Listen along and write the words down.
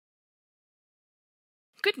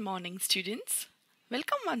Good morning, students.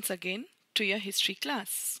 Welcome once again to your history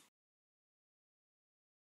class.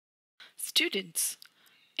 Students,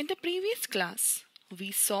 in the previous class,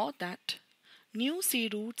 we saw that new sea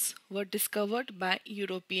routes were discovered by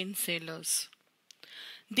European sailors.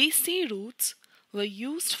 These sea routes were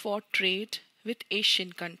used for trade with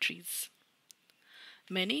Asian countries.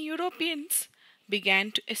 Many Europeans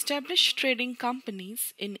began to establish trading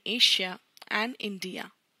companies in Asia and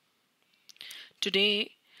India.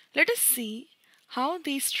 Today, let us see how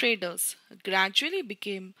these traders gradually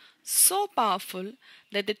became so powerful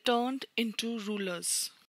that they turned into rulers.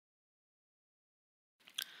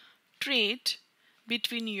 Trade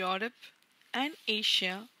between Europe and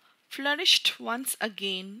Asia flourished once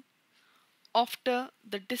again after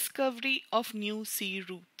the discovery of new sea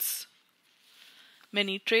routes.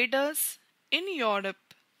 Many traders in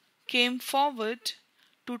Europe came forward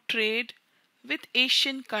to trade with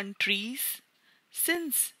Asian countries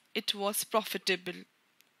since it was profitable.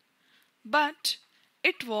 But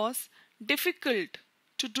it was difficult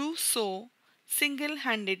to do so single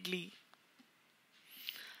handedly.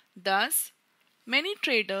 Thus, many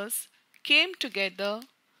traders came together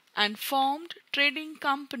and formed trading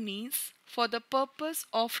companies for the purpose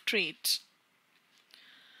of trade.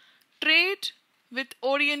 Trade with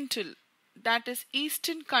Oriental, that is,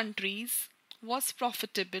 Eastern countries, was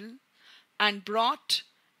profitable and brought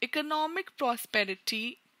economic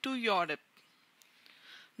prosperity to Europe.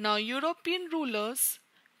 Now, European rulers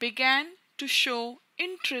began to show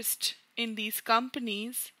interest in these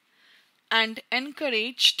companies and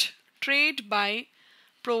encouraged trade by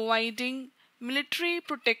providing military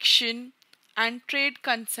protection and trade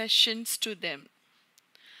concessions to them.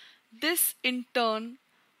 This in turn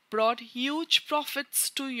brought huge profits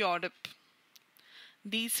to Europe.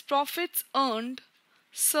 These profits earned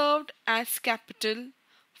served as capital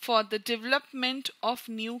for the development of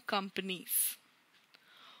new companies.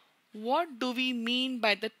 What do we mean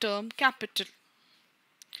by the term capital?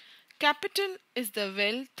 Capital is the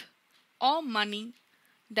wealth or money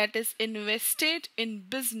that is invested in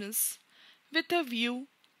business with a view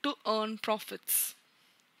to earn profits.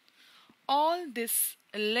 All this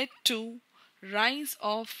led to rise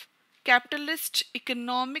of capitalist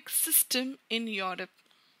economic system in Europe.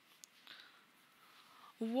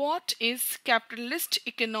 What is capitalist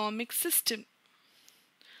economic system?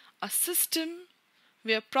 A system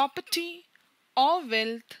where property or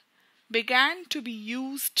wealth began to be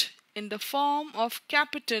used in the form of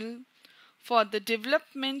capital for the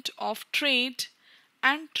development of trade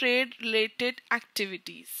and trade-related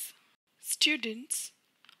activities. Students,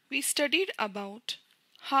 we studied about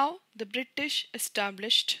how the British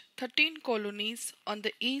established 13 colonies on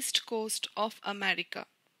the east coast of America.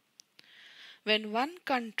 When one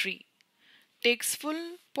country takes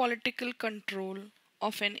full political control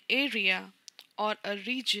of an area or a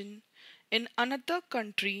region in another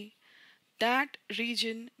country, that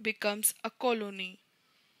region becomes a colony.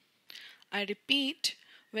 I repeat,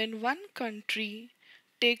 when one country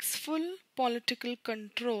takes full political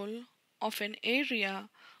control of an area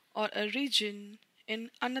or a region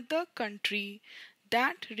in another country,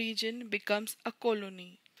 that region becomes a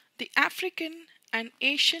colony. The African and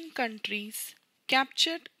Asian countries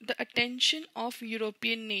captured the attention of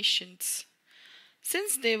European nations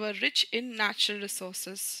since they were rich in natural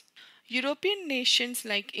resources. European nations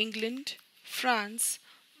like England, France,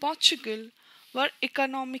 Portugal were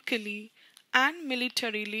economically and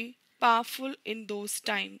militarily powerful in those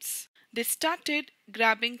times. They started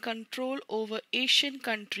grabbing control over Asian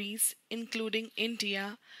countries, including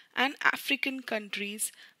India and African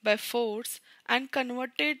countries, by force and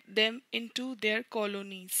converted them into their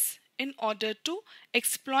colonies in order to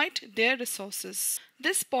exploit their resources.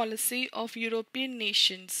 This policy of European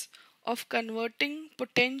nations of converting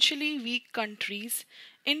potentially weak countries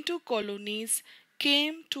into colonies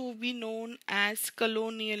came to be known as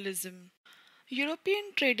colonialism.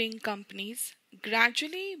 European trading companies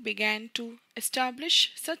gradually began to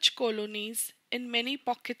establish such colonies in many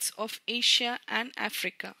pockets of Asia and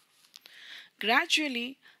Africa.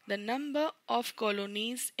 Gradually, the number of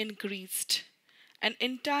colonies increased, and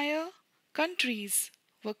entire countries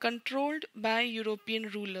were controlled by European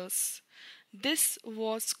rulers. This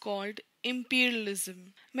was called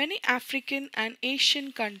imperialism. Many African and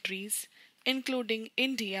Asian countries, including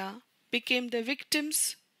India, became the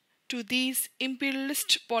victims to these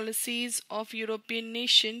imperialist policies of European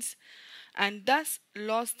nations and thus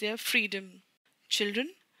lost their freedom.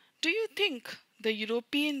 Children, do you think the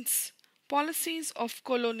Europeans' policies of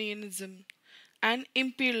colonialism and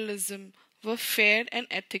imperialism were fair and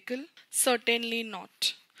ethical? Certainly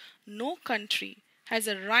not. No country has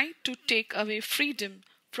a right to take away freedom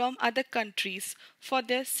from other countries for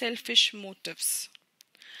their selfish motives.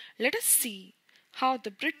 Let us see how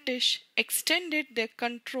the British extended their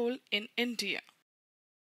control in India.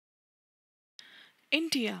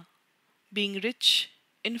 India, being rich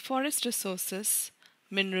in forest resources,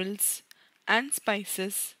 minerals, and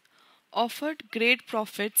spices, offered great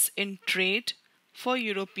profits in trade for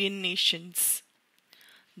European nations.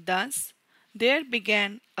 Thus, there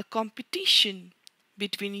began a competition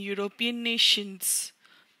between European nations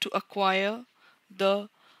to acquire the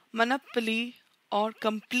monopoly or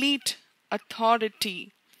complete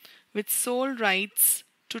authority with sole rights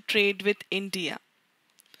to trade with India.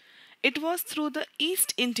 It was through the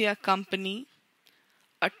East India Company,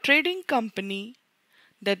 a trading company,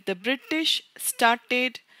 that the British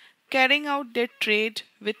started carrying out their trade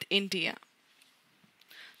with India.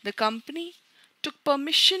 The company took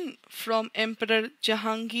permission from Emperor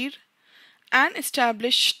Jahangir and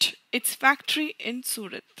established its factory in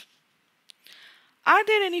Surat. Are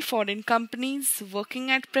there any foreign companies working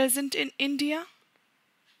at present in India?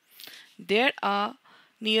 There are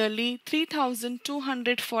nearly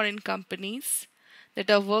 3,200 foreign companies that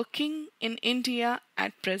are working in India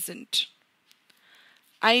at present.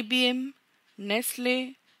 IBM,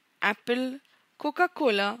 Nestle, Apple,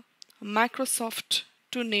 Coca-Cola, Microsoft,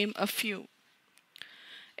 to name a few.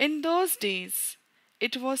 In those days,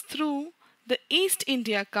 it was through the East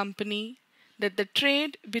India Company that the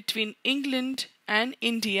trade between England and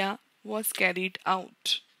India was carried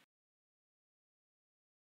out.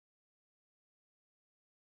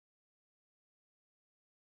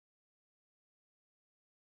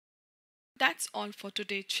 That's all for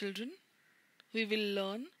today, children. We will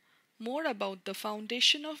learn more about the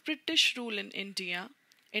foundation of British rule in India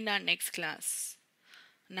in our next class.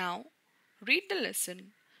 Now, read the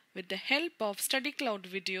lesson with the help of Study Cloud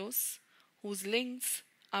videos, whose links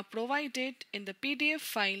are provided in the PDF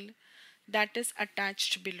file that is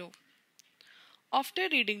attached below. After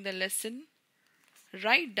reading the lesson,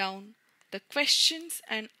 write down the questions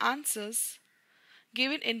and answers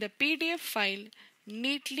given in the PDF file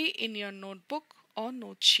neatly in your notebook or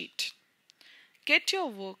note sheet. Get your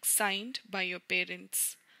work signed by your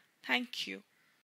parents. Thank you.